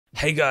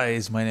Hey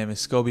guys, my name is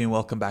Scoby and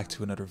welcome back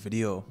to another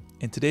video.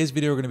 In today's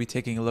video we're going to be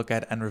taking a look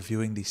at and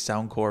reviewing the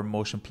Soundcore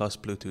Motion Plus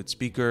Bluetooth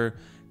speaker.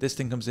 This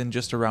thing comes in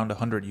just around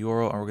 €100 and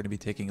we're going to be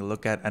taking a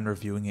look at and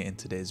reviewing it in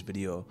today's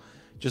video.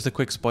 Just a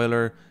quick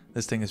spoiler,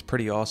 this thing is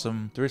pretty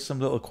awesome. There is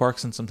some little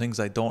quirks and some things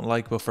I don't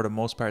like, but for the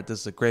most part this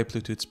is a great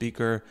Bluetooth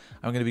speaker.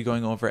 I'm going to be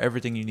going over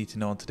everything you need to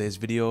know in today's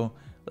video.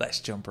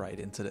 Let's jump right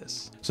into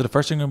this. So the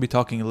first thing I'm going to be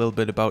talking a little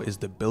bit about is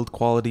the build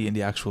quality in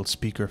the actual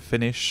speaker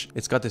finish.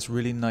 It's got this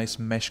really nice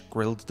mesh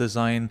grilled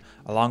design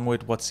along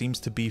with what seems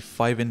to be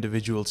 5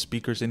 individual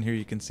speakers in here.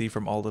 You can see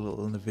from all the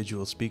little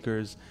individual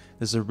speakers.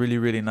 This is a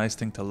really nice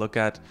thing to look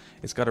at.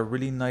 It's got a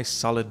really nice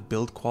solid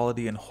build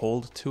quality and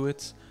hold to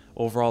it.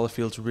 Overall, it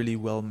feels really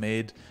well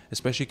made,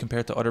 especially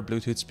compared to other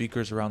Bluetooth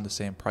speakers around the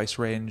same price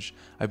range.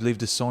 I believe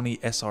the Sony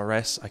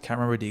SRS, I can't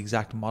remember the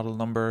exact model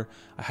number,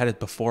 I had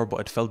it before, but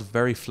it felt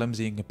very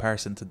flimsy in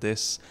comparison to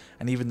this.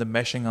 And even the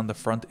meshing on the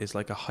front is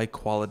like a high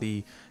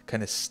quality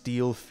kind of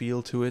steel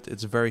feel to it.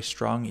 It's very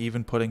strong,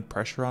 even putting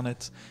pressure on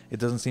it. It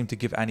doesn't seem to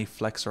give any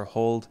flex or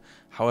hold.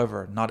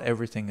 However, not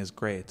everything is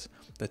great.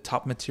 The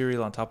top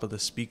material on top of the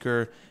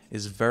speaker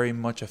is very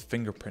much a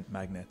fingerprint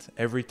magnet.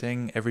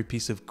 Everything, every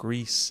piece of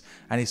grease,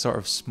 any sort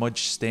of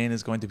smudge stain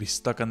is going to be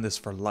stuck on this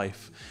for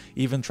life.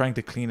 Even trying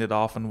to clean it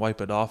off and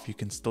wipe it off, you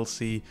can still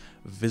see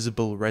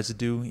visible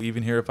residue.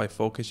 Even here, if I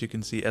focus, you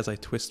can see as I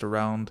twist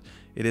around,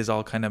 it is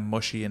all kind of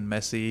mushy and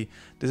messy.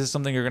 This is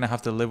something you're going to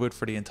have to live with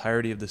for the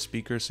entirety of the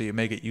speaker, so you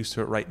may get used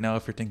to it right now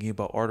if you're thinking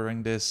about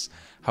ordering this.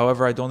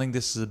 However, I don't think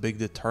this is a big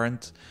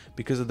deterrent.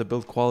 Because of the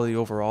build quality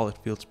overall, it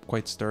feels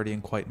quite sturdy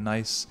and quite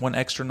nice. One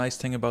extra nice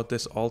thing about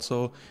this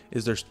also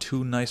is there's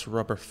 2 nice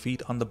rubber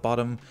feet on the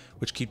bottom,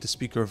 which keep the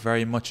speaker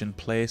very much in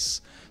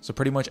place. So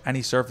pretty much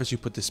any surface you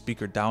put the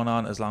speaker down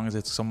on, as long as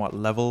it's somewhat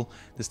level,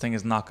 this thing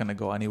is not going to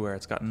go anywhere.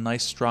 It's got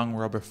nice strong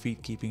rubber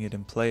feet keeping it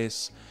in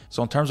place.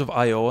 So in terms of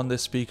I/O on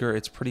this speaker,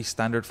 it's pretty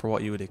standard for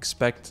what you would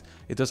expect.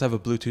 It does have a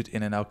Bluetooth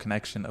in and out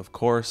connection, of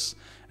course.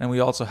 And we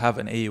also have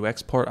an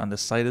AUX port on the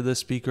side of the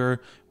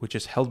speaker, which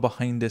is held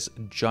behind this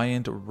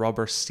giant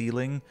rubber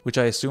ceiling, which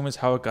I assume is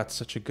how it got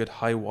such a good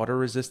high water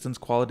resistance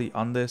quality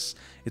on this.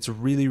 It's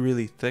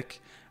really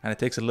thick and it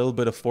takes a little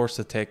bit of force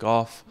to take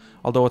off,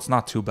 although it's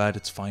not too bad,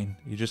 it's fine.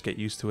 You just get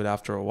used to it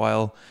after a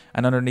while.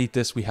 And underneath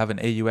this we have an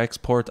AUX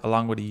port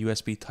along with a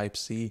USB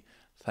Type-C.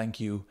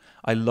 Thank you.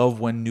 I love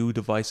when new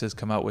devices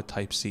come out with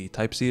Type-C.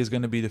 Type-C is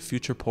going to be the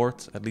future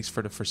port, at least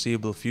for the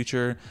foreseeable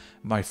future.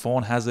 My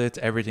phone has it.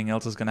 Everything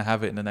else is going to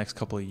have it in the next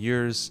couple of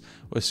years.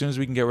 As soon as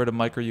we can get rid of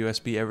micro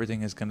USB,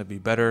 everything is going to be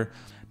better.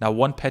 Now,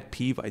 one pet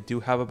peeve I do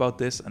have about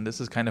this, and this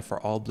is kind of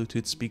for all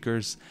Bluetooth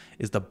speakers,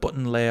 is the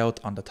button layout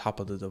on the top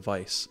of the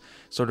device.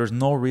 So there's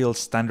no real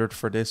standard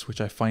for this,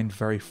 which I find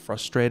very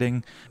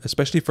frustrating.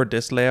 Especially for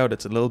this layout,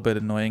 it's a little bit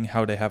annoying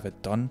how they have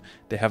it done.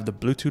 They have the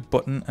Bluetooth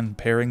button and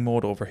pairing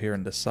mode over here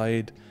in the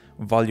side,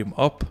 volume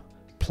up,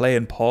 play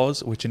and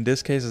pause, which in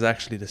this case is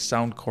actually the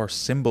Soundcore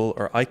symbol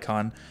or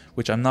icon,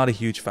 which I'm not a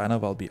huge fan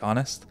of, I'll be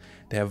honest.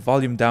 They have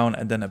volume down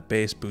and then a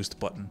bass boost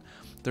button.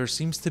 There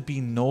seems to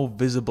be no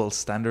visible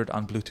standard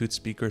on Bluetooth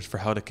speakers for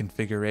how the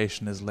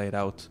configuration is laid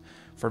out.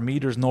 For me,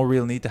 there's no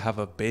real need to have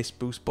a bass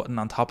boost button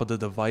on top of the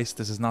device.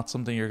 This is not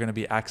something you're going to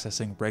be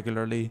accessing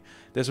regularly.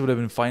 This would have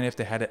been fine if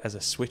they had it as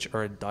a switch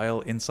or a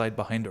dial inside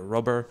behind a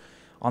rubber.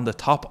 On the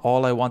top,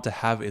 all I want to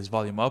have is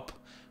volume up,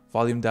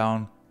 volume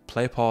down,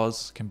 play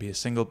pause can be a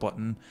single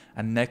button,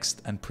 and next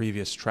and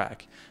previous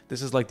track.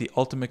 This is like the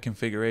ultimate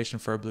configuration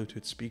for a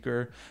Bluetooth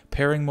speaker.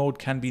 Pairing mode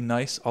can be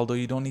nice, although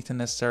you don't need to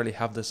necessarily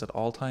have this at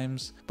all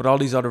times. But all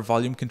these other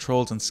volume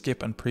controls and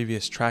skip and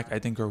previous track I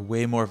think are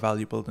way more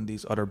valuable than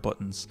these other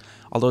buttons.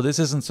 Although this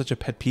isn't such a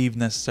pet peeve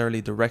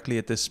necessarily directly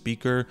at this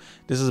speaker,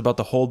 this is about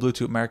the whole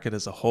Bluetooth market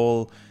as a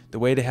whole. The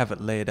way they have it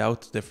laid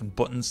out, different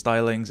button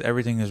stylings,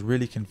 everything is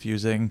really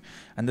confusing.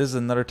 And this is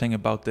another thing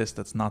about this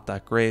that's not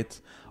that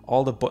great.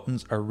 All the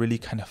buttons are really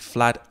kind of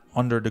flat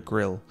under the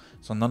grill,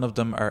 so none of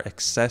them are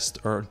accessed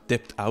or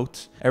dipped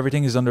out.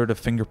 Everything is under the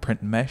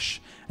fingerprint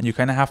mesh, and you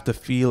kind of have to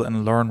feel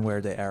and learn where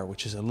they are,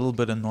 which is a little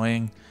bit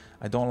annoying.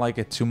 I don't like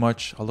it too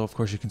much, although of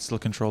course you can still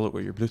control it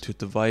with your Bluetooth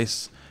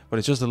device, but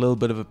it's just a little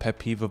bit of a pet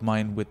peeve of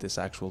mine with this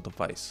actual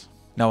device.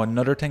 Now,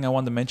 another thing I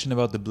want to mention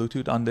about the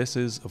Bluetooth on this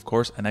is, of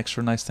course, an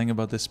extra nice thing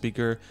about this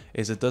speaker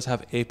is it does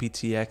have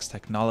aptX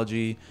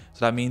technology.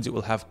 So that means it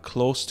will have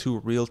close to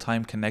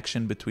real-time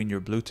connection between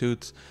your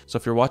Bluetooth. So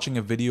if you're watching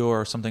a video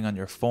or something on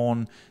your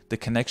phone, the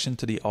connection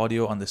to the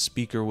audio on the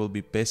speaker will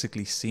be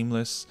basically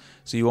seamless.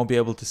 So you won't be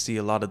able to see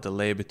a lot of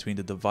delay between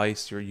the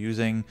device you're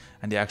using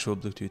and the actual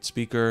Bluetooth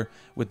speaker.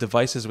 With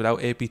devices without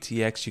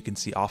aptX, you can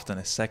see often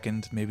a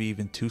second, maybe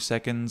even 2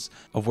 seconds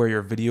of where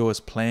your video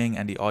is playing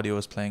and the audio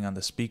is playing on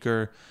the speaker.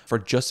 speaker. For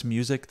just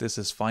music, this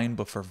is fine,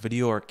 but for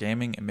video or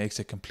gaming, it makes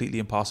it completely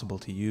impossible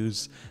to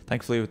use.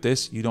 Thankfully with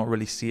this, you don't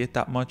really see it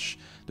that much.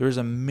 There is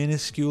a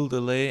minuscule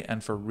delay,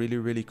 and for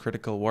really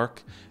critical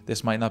work,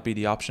 this might not be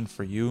the option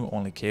for you.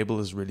 Only cable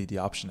is really the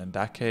option in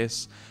that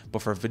case.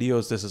 But for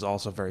videos, this is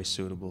also very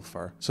suitable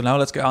for. So now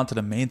let's get on to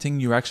the main thing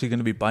you're actually going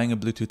to be buying a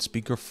Bluetooth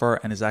speaker for,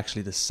 and is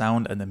actually the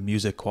sound and the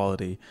music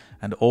quality.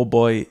 And oh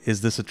boy,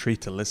 is this a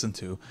treat to listen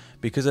to.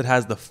 Because it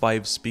has the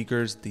 5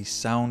 speakers, the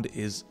sound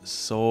is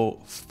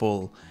so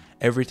full.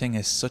 Everything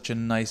has such a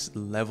nice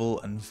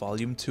level and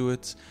volume to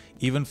it.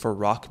 Even for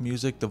rock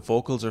music, the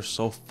vocals are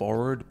so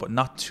forward, but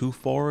not too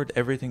forward.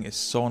 Everything is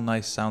so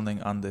nice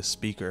sounding on this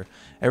speaker.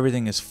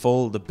 Everything is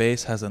full, the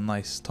bass has a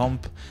nice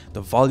thump.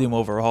 The volume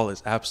overall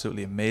is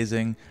absolutely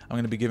amazing. I'm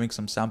going to be giving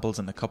some samples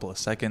in a couple of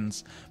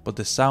seconds, but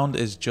the sound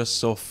is just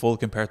so full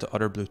compared to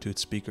other Bluetooth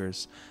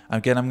speakers.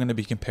 Again, I'm going to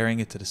be comparing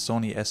it to the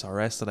Sony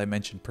SRS that I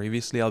mentioned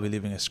previously. I'll be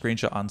leaving a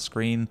screenshot on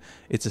screen.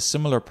 It's a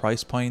similar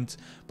price point,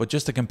 but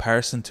just a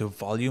comparison to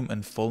volume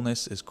and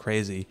fullness is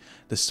crazy.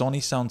 The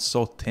Sony sounds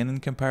so thin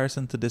in comparison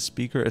to this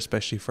speaker,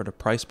 especially for the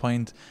price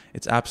point.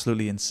 It's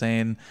absolutely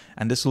insane,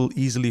 and this will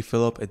easily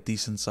fill up a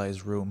decent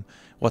sized room.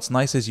 What's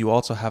nice is you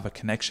also have a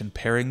connection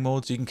pairing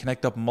mode, so you can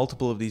connect up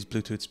multiple of these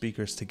Bluetooth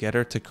speakers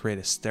together to create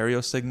a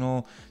stereo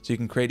signal, so you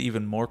can create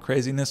even more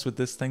craziness with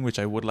this thing, which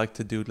I would like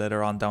to do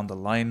later on down the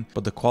line.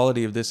 But the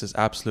quality of this is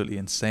absolutely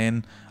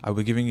insane. I'll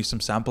be giving you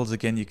some samples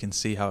again, you can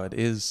see how it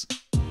is.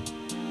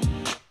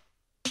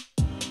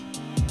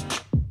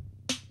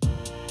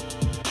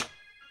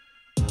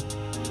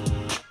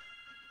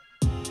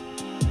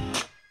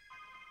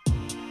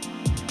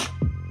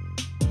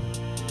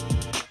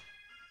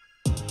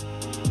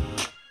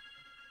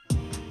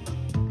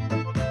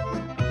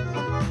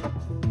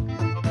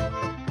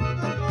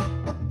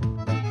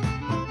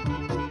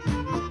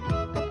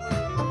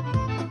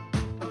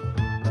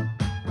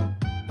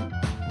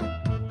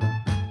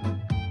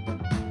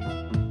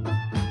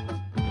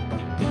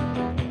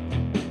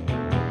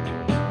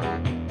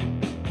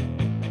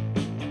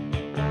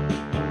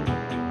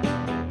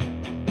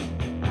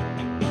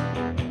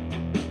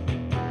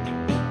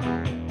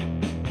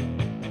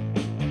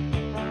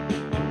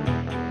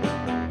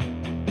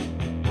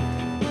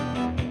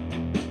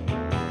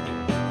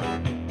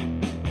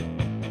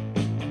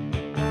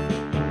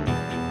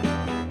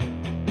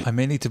 I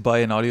may need to buy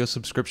an audio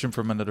subscription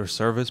from another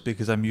service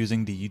because I'm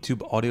using the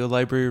YouTube audio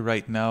library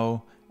right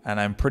now, and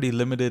I'm pretty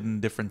limited in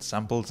different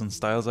samples and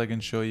styles I can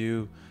show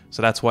you,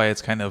 so that's why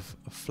it's kind of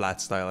flat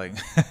styling.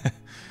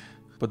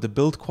 But the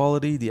build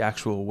quality, the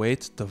actual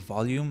weight, the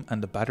volume,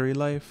 and the battery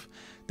life,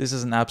 this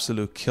is an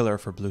absolute killer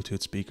for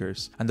Bluetooth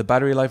speakers. And the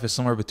battery life is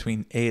somewhere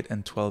between 8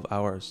 and 12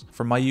 hours.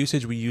 For my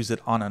usage, we use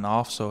it on and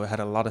off, so it had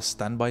a lot of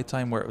standby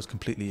time where it was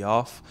completely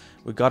off.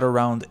 We got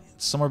around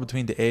somewhere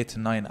between the 8 to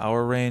 9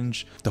 hour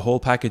range. The whole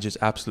package is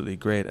absolutely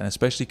great, and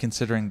especially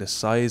considering the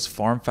size,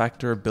 form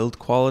factor, build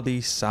quality,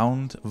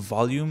 sound,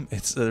 volume,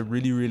 it's a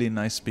really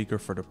nice speaker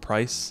for the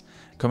price.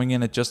 Coming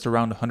in at just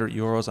around 100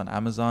 euros on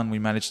Amazon, we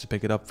managed to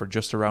pick it up for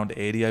just around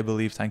 80, I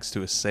believe, thanks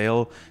to a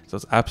sale. So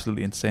it's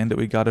absolutely insane that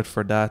we got it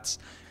for that.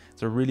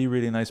 It's a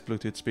really nice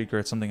Bluetooth speaker.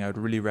 It's something I would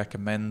really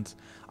recommend.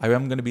 I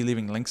am going to be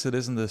leaving links to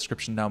this in the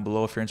description down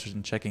below if you're interested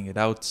in checking it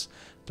out.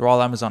 They're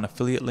all Amazon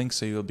affiliate links,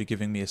 so you'll be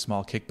giving me a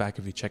small kickback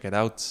if you check it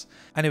out.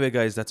 Anyway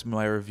guys, that's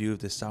my review of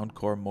the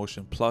Soundcore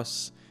Motion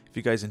Plus. If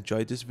you guys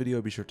enjoyed this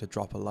video, be sure to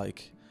drop a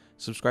like.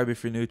 Subscribe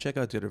if you're new, check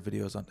out the other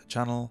videos on the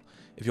channel.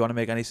 If you want to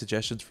make any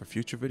suggestions for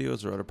future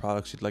videos or other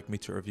products you'd like me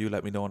to review,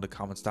 let me know in the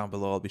comments down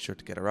below. I'll be sure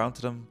to get around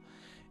to them.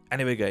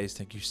 Anyway guys,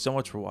 thank you so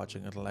much for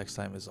watching. Until next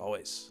time, as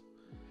always,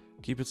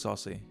 keep it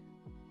saucy.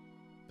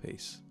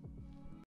 Peace.